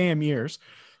 20 damn years.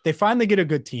 They finally get a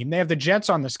good team. They have the Jets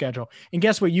on the schedule. And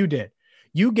guess what you did?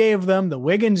 You gave them the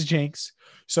Wiggins jinx.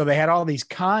 So they had all these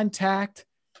close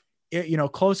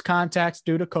contacts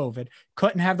due to COVID,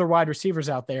 couldn't have their wide receivers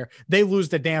out there. They lose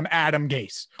the damn Adam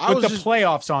Gase with the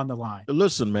playoffs on the line.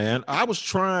 Listen, man, I was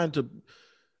trying to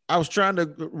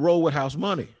roll with house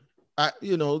money. I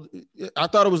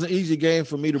thought it was an easy game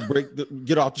for me to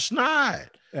get off the schneid.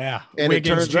 Yeah. And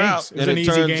Wiggins it turns an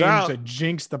easy game to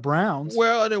jinx the Browns.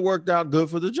 Well, and it worked out good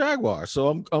for the Jaguars.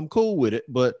 So I'm cool with it.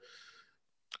 But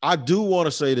I do want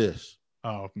to say this.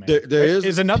 Oh man, there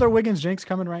is another Wiggins jinx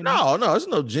coming right now. No, it's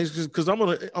no jinx because I'm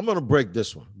gonna break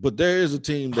this one. But there is a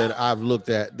team that I've looked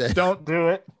at that don't do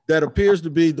it. That appears to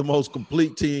be the most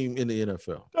complete team in the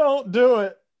NFL. Don't do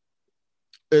it.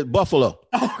 It's Buffalo.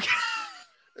 Okay.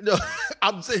 No,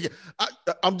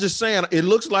 I'm just saying it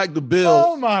looks like the Bills.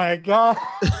 Oh my God.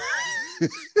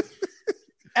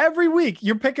 Every week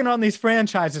you're picking on these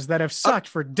franchises that have sucked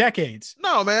for decades.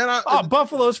 No, man.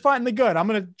 Buffalo's finally good. I'm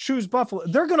going to choose Buffalo.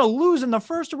 They're going to lose in the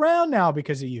first round now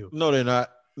because of you. No, they're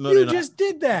not. No, you just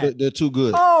did that. They're too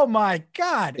good. Oh my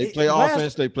God. They play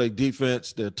offense. They play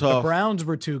defense. They're tough. The Browns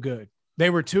were too good. They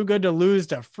were too good to lose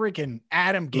to freaking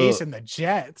Adam Gase and the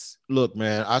Jets. Look,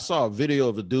 man, I saw a video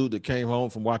of a dude that came home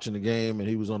from watching the game and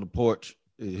he was on the porch,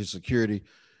 his security,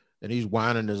 and he's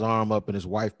winding his arm up and his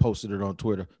wife posted it on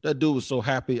Twitter. That dude was so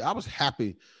happy. I was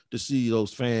happy to see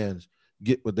those fans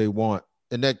get what they want.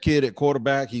 And that kid at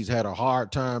quarterback, he's had a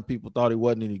hard time. People thought he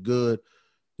wasn't any good.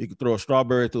 He could throw a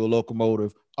strawberry through a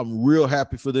locomotive. I'm real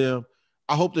happy for them.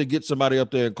 I hope they get somebody up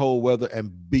there in cold weather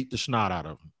and beat the snot out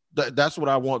of them. That's what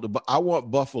I want. I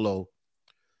want Buffalo.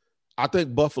 I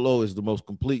think Buffalo is the most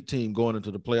complete team going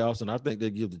into the playoffs, and I think they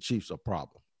give the Chiefs a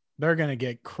problem. They're going to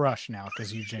get crushed now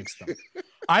because you jinxed them.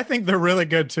 I think they're really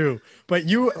good too, but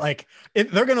they're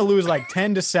going to lose like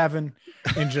 10-7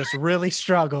 and just really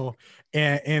struggle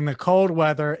in the cold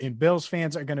weather. And Bills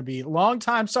fans are going to be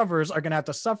longtime sufferers, are going to have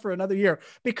to suffer another year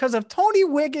because of Tony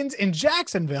Wiggins in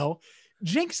Jacksonville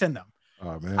jinxing them.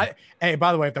 Oh man! Hey,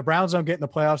 by the way, if the Browns don't get in the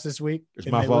playoffs this week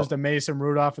and they lose to Mason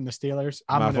Rudolph and the Steelers,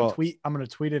 I'm going to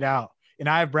tweet it out. And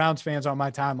I have Browns fans on my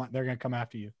timeline. They're going to come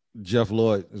after you. Jeff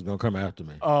Lloyd is going to come after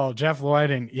me. Oh, Jeff Lloyd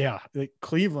and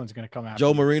Cleveland's going to come after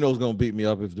Joe Marino's going to beat me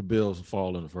up if the Bills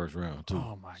fall in the first round too.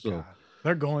 Oh my God,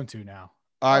 they're going to now.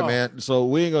 All right, man. So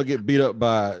we ain't gonna get beat up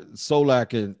by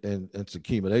Solak and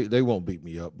Sakima. They won't beat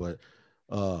me up, but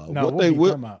what they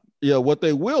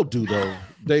will do though,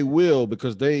 they will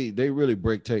because they really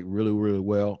break tape really, really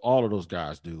well. All of those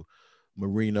guys do.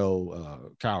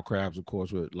 Marino, Kyle Krabs, of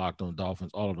course, with Locked On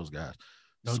Dolphins, all of those guys.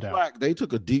 No doubt. They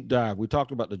took a deep dive. We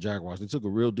talked about the Jaguars. They took a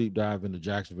real deep dive into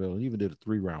Jacksonville and even did a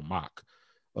 3-round mock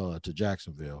to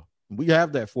Jacksonville. We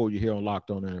have that for you here on Locked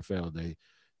On NFL.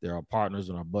 They're our partners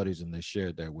and our buddies, and they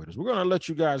shared that with us. We're going to let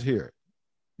you guys hear it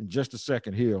in just a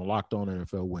second here on Locked On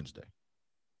NFL Wednesday.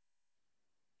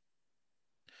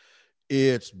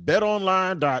 It's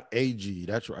betonline.ag.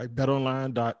 That's right.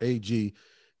 Betonline.ag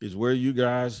is where you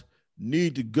guys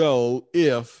need to go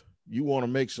if you want to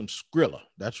make some Skrilla.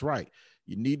 That's right.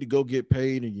 You need to go get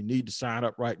paid and you need to sign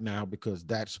up right now because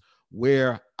that's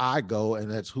where I go and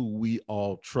that's who we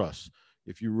all trust.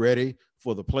 If you're ready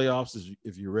for the playoffs,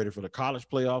 if you're ready for the college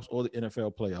playoffs or the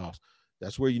NFL playoffs,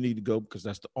 that's where you need to go because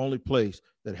that's the only place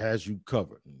that has you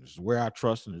covered. And it's where I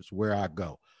trust and it's where I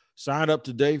go. Sign up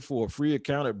today for a free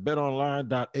account at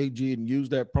betonline.ag and use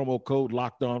that promo code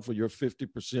Locked On for your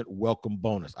 50% welcome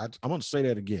bonus. I'm going to say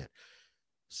that again.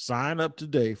 Sign up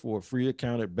today for a free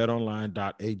account at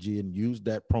betonline.ag and use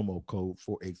that promo code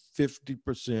for a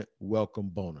 50% welcome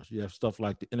bonus. You have stuff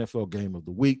like the NFL game of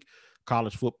the week,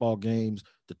 college football games,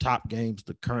 the top games,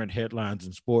 the current headlines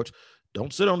in sports.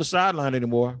 Don't sit on the sideline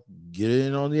anymore. Get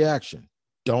in on the action.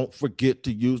 Don't forget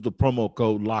to use the promo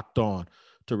code Locked On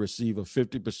to receive a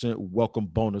 50% welcome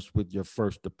bonus with your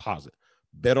first deposit.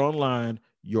 BetOnline,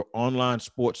 your online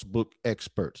sportsbook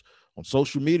experts. On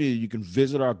social media, you can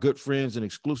visit our good friends and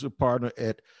exclusive partner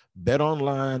at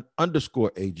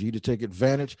betonline_AG to take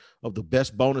advantage of the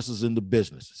best bonuses in the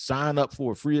business. Sign up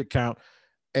for a free account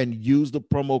and use the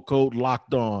promo code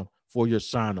Locked On for your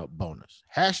sign-up bonus.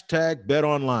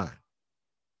 #BetOnline.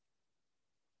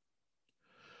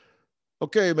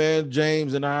 Okay, man.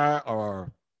 James and I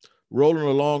are rolling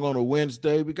along on a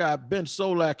Wednesday. We got Ben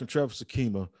Solak and Trevor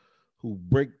Sakima who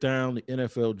break down the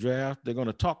NFL draft. They're going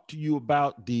to talk to you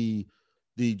about the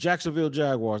Jacksonville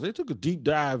Jaguars. They took a deep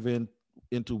dive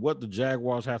into what the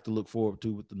Jaguars have to look forward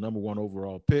to with the number 1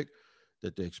 overall pick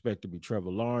that they expect to be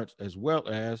Trevor Lawrence, as well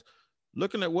as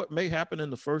looking at what may happen in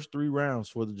the first 3 rounds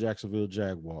for the Jacksonville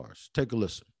Jaguars. Take a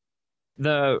listen.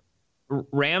 The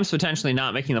Rams potentially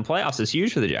not making the playoffs is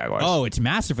huge for the Jaguars. Oh, it's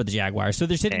massive for the Jaguars. So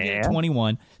they're sitting at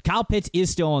 21. Kyle Pitts is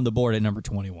still on the board at number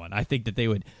 21. I think that they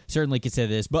would certainly consider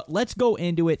this. But let's go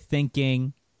into it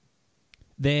thinking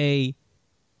they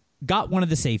got one of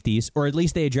the safeties, or at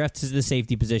least they addressed the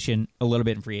safety position a little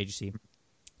bit in free agency.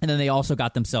 And then they also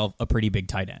got themselves a pretty big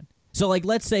tight end. So,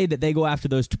 let's say that they go after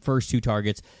those first 2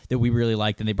 targets that we really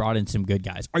liked and they brought in some good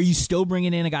guys. Are you still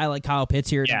bringing in a guy like Kyle Pitts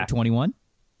here at number 21?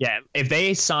 Yeah, if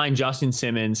they sign Justin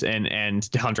Simmons and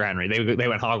DeAndre Henry, they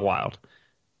went hog wild.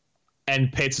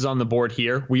 And Pitts is on the board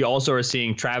here. We also are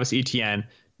seeing Travis Etienne,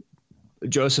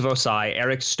 Joseph Osai,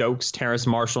 Eric Stokes, Terrace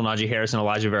Marshall, Najee Harris, and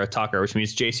Elijah Vera Tucker, which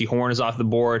means J.C. Horn is off the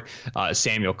board.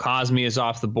 Samuel Cosmi is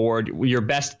off the board. Your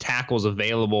best tackles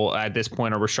available at this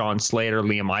point are Rashawn Slater,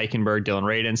 Liam Eichenberg, Dylan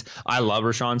Radins. I love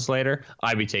Rashawn Slater.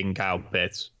 I'd be taking Kyle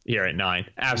Pitts here at 9.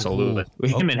 Absolutely.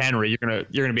 With him and Henry, you're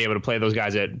gonna be able to play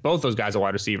both those guys at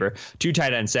wide receiver. 2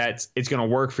 tight end sets. It's gonna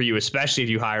work for you, especially if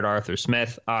you hired Arthur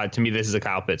Smith. To me, this is a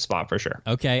Kyle Pitts spot for sure.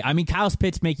 Okay. I mean, Kyle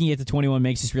Pitts making it to 21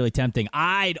 makes this really tempting.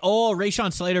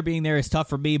 Rashawn Slater being there is tough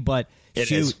for me, but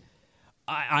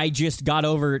I just got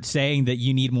over saying that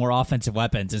you need more offensive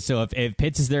weapons. And so if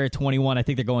Pitts is there at 21, I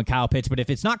think they're going Kyle Pitts. But if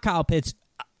it's not Kyle Pitts,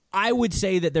 I would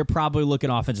say that they're probably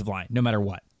looking offensive line, no matter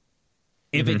what.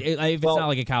 If it's not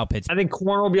like a Kyle Pitts. I think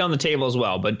corner will be on the table as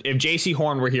well. But if J.C.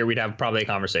 Horn were here, we'd have probably a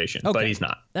conversation. Okay. But he's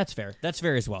not. That's fair. That's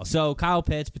fair as well. So Kyle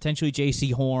Pitts, potentially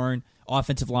J.C. Horn,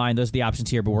 offensive line. Those are the options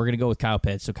here. But we're going to go with Kyle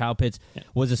Pitts. So Kyle Pitts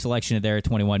was a selection there at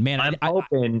 21. Man, I'm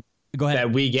hoping go ahead.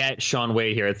 that we get Shaun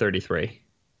Wade here at 33.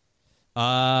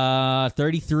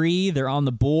 33. They're on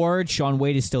the board. Shaun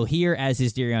Wade is still here, as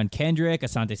is Darion Kendrick,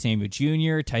 Asante Samuel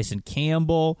Jr., Tyson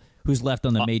Campbell, who's left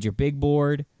on the major big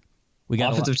board. We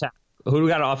got offensive tackle. Who do we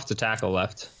got offensive tackle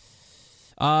left?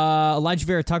 Elijah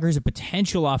Vera Tucker is a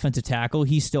potential offensive tackle.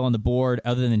 He's still on the board.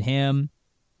 Other than him,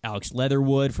 Alex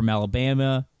Leatherwood from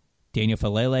Alabama, Daniel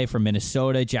Falele from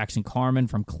Minnesota, Jackson Carman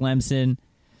from Clemson.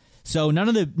 So none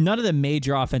of the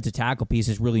major offensive tackle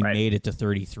pieces really made it to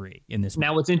 33 in this.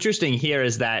 Now, what's interesting here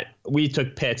is that we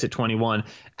took Pitts at 21.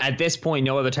 At this point,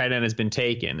 no other tight end has been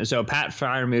taken. So Pat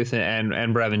Freiermuth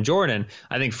and Brevin Jordan,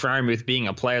 I think Freiermuth being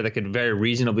a player that could very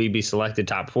reasonably be selected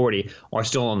top 40 are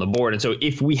still on the board. And so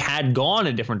if we had gone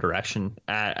a different direction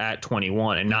at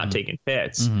 21 and not taken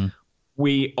Pitts,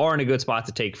 we are in a good spot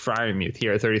to take Freiermuth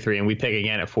here at 33, and we pick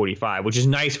again at 45, which is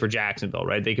nice for Jacksonville,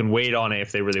 right? They can wait on it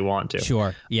if they really want to.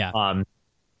 Sure, yeah.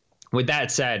 With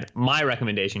that said, my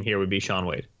recommendation here would be Shaun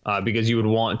Wade, because you would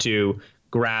want to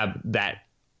grab that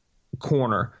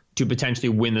corner to potentially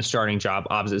win the starting job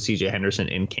opposite C.J. Henderson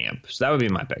in camp. So that would be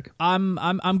my pick.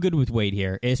 I'm good with Wade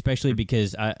here, especially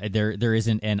because there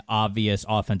isn't an obvious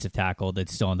offensive tackle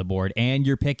that's still on the board, and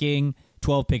you're picking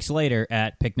 12 picks later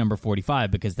at pick number 45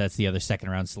 because that's the other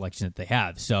second-round selection that they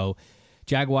have. So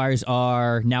Jaguars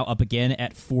are now up again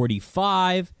at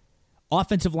 45.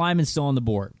 Offensive linemen still on the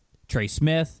board. Trey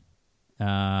Smith,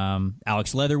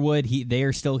 Alex Leatherwood, they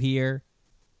are still here.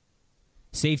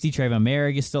 Safety, Trayvon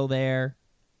Merrick is still there.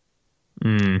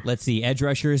 Let's see. Edge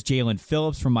rushers, Jalen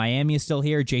Phillips from Miami is still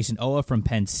here. Jason Owa from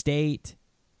Penn State.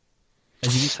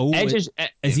 Aziz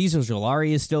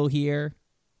Ojulari is still here.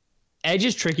 Edge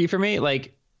is tricky for me.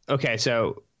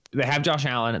 So they have Josh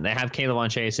Allen and they have Kayvon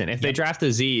Chasen. If they draft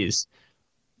Aziz,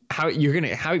 how you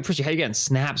getting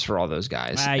snaps for all those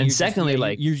guys? And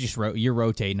secondly, you're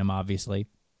rotating them, obviously.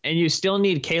 And you still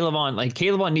need Kayvon.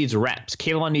 Kayvon needs reps.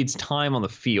 Kayvon needs time on the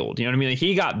field. You know what I mean?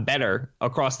 He got better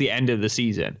across the end of the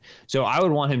season. So I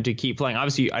would want him to keep playing.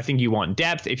 Obviously, I think you want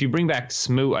depth. If you bring back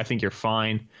Smoot, I think you're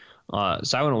fine.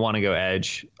 So I wouldn't want to go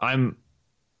edge. I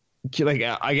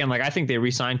think they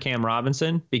re-signed Cam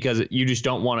Robinson because you just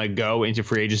don't want to go into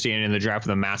free agency and in the draft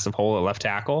with a massive hole at left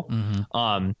tackle.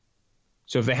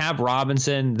 So if they have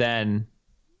Robinson, then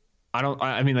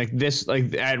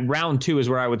at round 2 is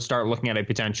where I would start looking at a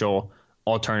potential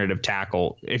alternative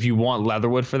tackle if you want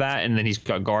Leatherwood for that, and then he's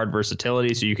got guard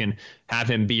versatility, so you can have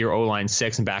him be your O-line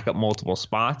 6 and back up multiple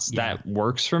spots. Yeah. That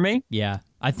works for me. Yeah,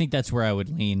 I think that's where I would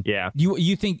lean. Yeah,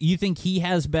 you think he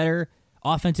has better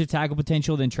offensive tackle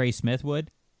potential than Trey Smith would?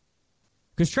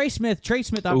 Because Trey Smith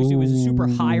obviously was a super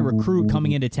high recruit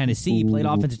coming into Tennessee. He played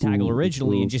offensive tackle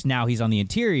originally, and just now he's on the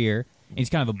interior. and he's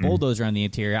kind of a bulldozer on the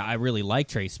interior. I really like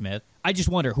Trey Smith. I just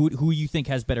wonder who you think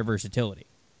has better versatility.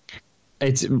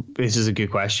 This is a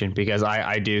good question because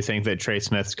I do think that Trey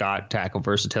Smith's got tackle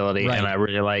versatility, Right. and I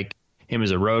really like him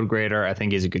as a road grader. I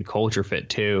think he's a good culture fit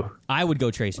too. I would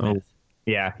go Trey Smith. Oh,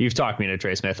 yeah, you've talked me into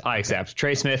Trey Smith. I accept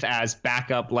Trey Smith as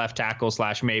backup left tackle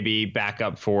 / maybe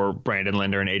backup for Brandon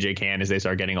Linder and AJ Cann as they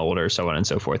start getting older, so on and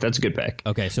so forth. That's a good pick.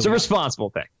 Okay, so it's a responsible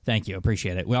pick. Thank you,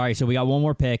 appreciate it. Well, all right, so we got one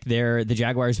more pick there. The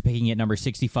Jaguars are picking at number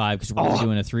 65 because we're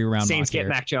doing a 3-round. Saints mock here. get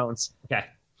Mac Jones. Okay.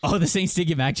 Oh, the Saints did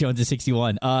get Mac Jones at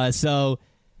 61. So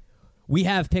we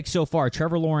have picks so far: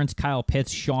 Trevor Lawrence, Kyle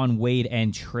Pitts, Shaun Wade,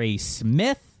 and Trey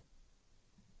Smith.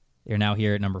 They're now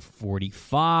here at number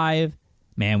 45.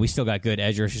 Man, we still got good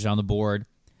edge rushers on the board.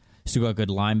 Still got good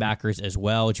linebackers as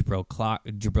well.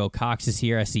 Jabril Cox is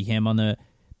here. I see him on the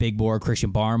big board.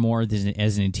 Christian Barmore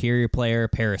as an interior player.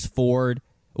 Paris Ford.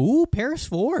 Ooh, Paris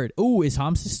Ford. Ooh, is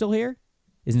Hamza still here?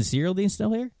 Isn't Cyril Dean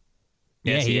still here?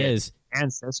 Yes, yeah, he is.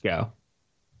 And Cisco.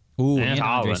 Ooh, And Andre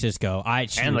Holland. Cisco.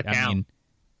 LeCount.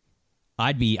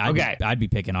 I'd be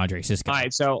picking Andre Cisco. All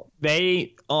right, so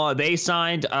they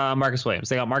signed Marcus Williams.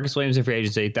 They got Marcus Williams in free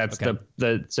agency. That's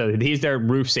Okay. so he's their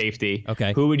roof safety.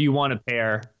 Okay. Who would you want to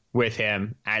pair with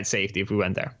him at safety if we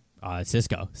went there?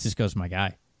 Cisco. Cisco's my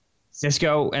guy.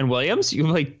 Cisco and Williams.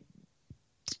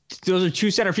 Those are two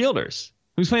center fielders.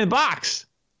 Who's playing the box?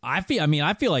 I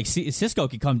feel like Cisco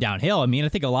could come downhill. I mean, I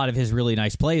think a lot of his really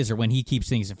nice plays are when he keeps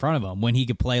things in front of him, when he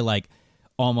could play like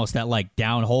almost that like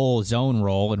down hole zone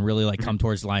role and really like come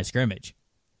towards the line of scrimmage.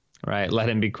 Right. Let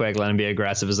him be quick. Let him be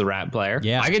aggressive as a rat player.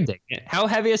 Yeah. I could dig it. How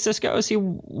heavy is Cisco? Is he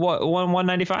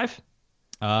 195?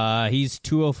 He's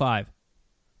 205.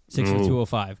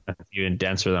 6'205". That's even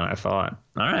denser than I thought.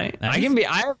 All right. Nice. I can be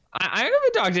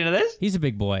talked into this. He's a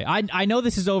big boy. I know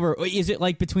this is over. Is it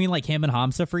like between like him and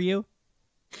Hamza for you?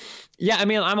 Yeah, I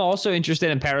mean, I'm also interested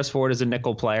in Paris Ford as a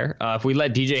nickel player. If we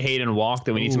let DJ Hayden walk,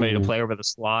 then we need somebody to play over the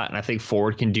slot, and I think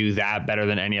Ford can do that better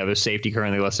than any other safety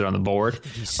currently listed on the board.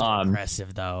 He's so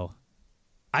aggressive, though.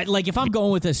 If I'm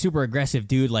going with a super aggressive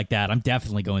dude like that, I'm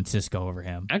definitely going Cisco over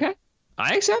him. Okay.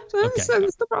 I accept. That's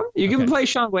the problem. You can play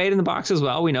Shaun Wade in the box as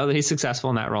well. We know that he's successful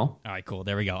in that role. All right, cool.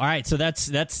 There we go. All right, so that's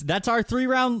our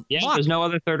 3-round. Yeah, mock. there's no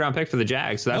other 3rd-round pick for the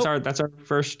Jags, so that's our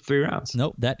first 3 rounds.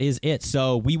 Nope, that is it.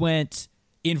 So we went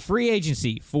in free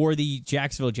agency for the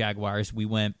Jacksonville Jaguars. We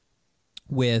went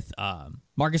with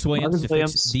Marcus Williams to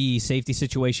fix the safety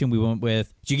situation. We went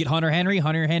with, did you get Hunter Henry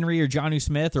or Jonnu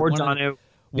Smith or Jonnu?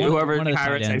 Whoever one of the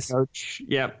Pirates tight head ends. coach.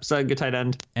 Yep, so a good tight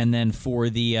end. And then for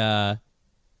the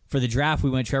draft, we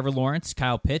went Trevor Lawrence,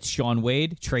 Kyle Pitts, Shaun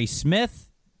Wade, Trey Smith,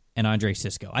 and Andre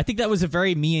Cisco. I think that was a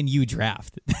very me and you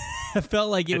draft. I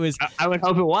felt like it was. I would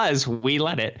hope it was. We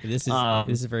let it. This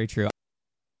is very true.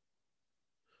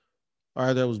 All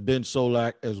right, that was Ben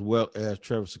Solak as well as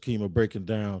Trevor Sakima breaking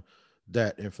down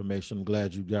that information. I'm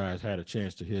glad you guys had a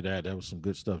chance to hear that. That was some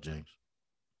good stuff, James.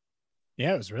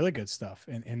 Yeah, it was really good stuff.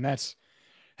 And that's,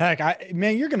 heck,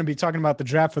 you're going to be talking about the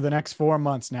draft for the next 4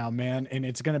 months now, man. And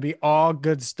it's going to be all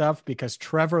good stuff because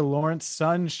Trevor Lawrence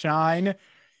Sunshine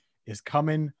is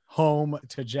coming home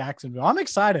to Jacksonville. I'm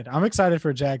excited. I'm excited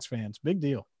for Jags fans. Big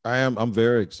deal. I am. I'm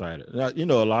very excited. Now,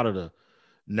 a lot of the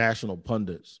national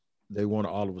pundits, they want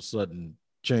to all of a sudden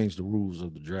change the rules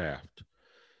of the draft.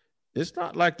 It's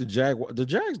not like the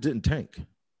Jags didn't tank.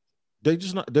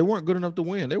 They weren't good enough to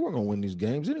win. They weren't going to win these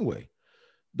games anyway.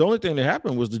 The only thing that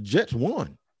happened was the Jets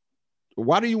won.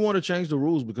 Why do you want to change the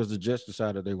rules because the Jets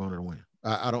decided they wanted to win?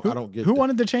 I don't get who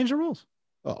wanted to change the rules.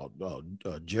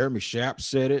 Jeremy Schaap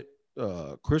said it.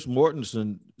 Chris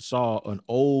Mortensen saw an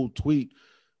old tweet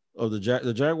of the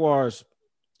Jaguars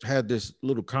had this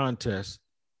little contest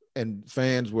and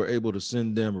fans were able to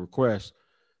send them requests.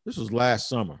 This was last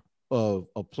summer of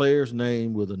a player's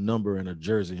name with a number and a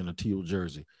jersey and a teal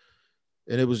jersey.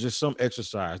 And it was just some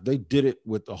exercise. They did it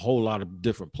with a whole lot of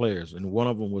different players. And one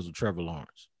of them was a Trevor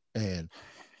Lawrence. And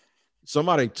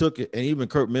somebody took it, and even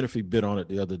Kurt Menefee bit on it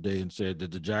the other day and said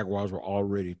that the Jaguars were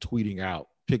already tweeting out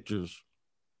pictures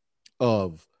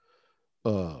of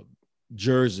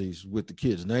jerseys with the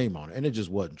kid's name on it. And it just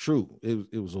wasn't true.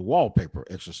 It was a wallpaper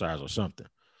exercise or something.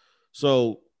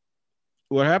 So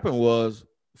what happened was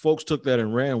folks took that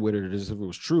and ran with it as if it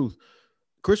was truth.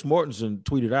 Chris Mortensen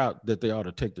tweeted out that they ought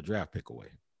to take the draft pick away.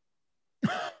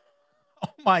 Oh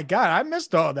my God, I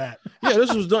missed all that. Yeah,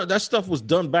 this was done. That stuff was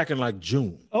done back in like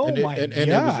June. Oh my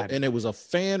God. It was a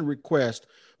fan request,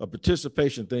 a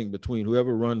participation thing between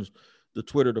whoever runs the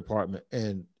Twitter department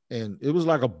and it was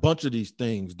like a bunch of these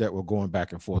things that were going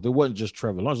back and forth. It wasn't just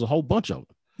Trevor Lawrence, a whole bunch of them.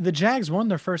 The Jags won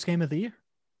their first game of the year.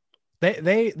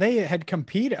 They had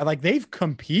competed, like they've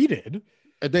competed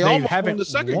They almost won the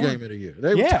second game of the year.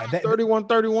 They were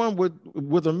 31-31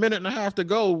 with a minute and a half to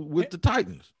go with the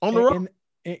Titans on the road.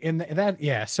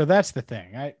 So that's the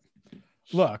thing.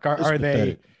 Are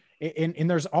they? And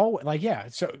there's always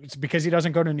so it's because he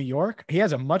doesn't go to New York. He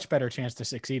has a much better chance to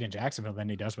succeed in Jacksonville than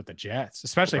he does with the Jets,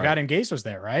 especially if Adam Gase was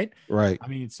there, right? Right. I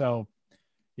mean, so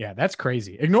yeah, that's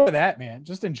crazy. Ignore that, man.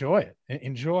 Just enjoy it.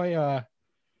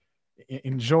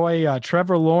 Enjoy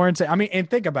Trevor Lawrence. I mean, and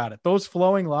think about it. Those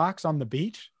flowing locks on the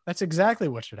beach, that's exactly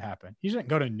what should happen. He shouldn't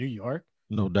go to New York.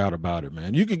 No doubt about it,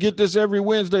 man. You can get this every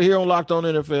Wednesday here on Locked On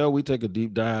NFL. We take a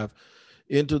deep dive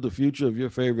into the future of your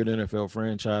favorite NFL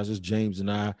franchises. James and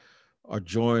I are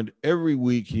joined every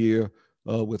week here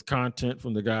with content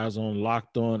from the guys on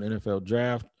Locked On NFL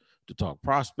Draft to talk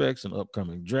prospects and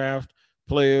upcoming draft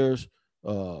players,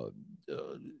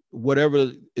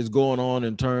 whatever is going on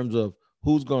in terms of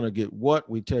who's going to get what.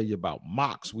 We tell you about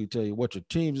mocks. We tell you what your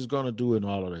teams is going to do and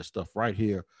all of that stuff right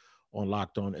here on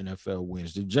Locked On NFL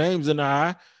Wednesday. James and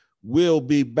I will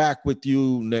be back with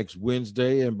you next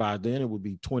Wednesday, and by then it will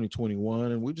be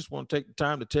 2021. And we just want to take the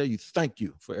time to tell you thank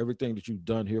you for everything that you've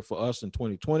done here for us in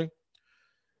 2020,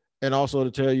 and also to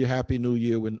tell you Happy New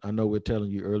Year when I know we're telling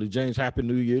you early. James, Happy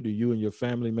New Year to you and your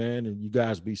family, man, and you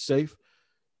guys be safe.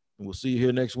 And we'll see you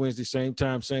here next Wednesday, same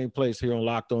time, same place here on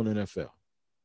Locked On NFL.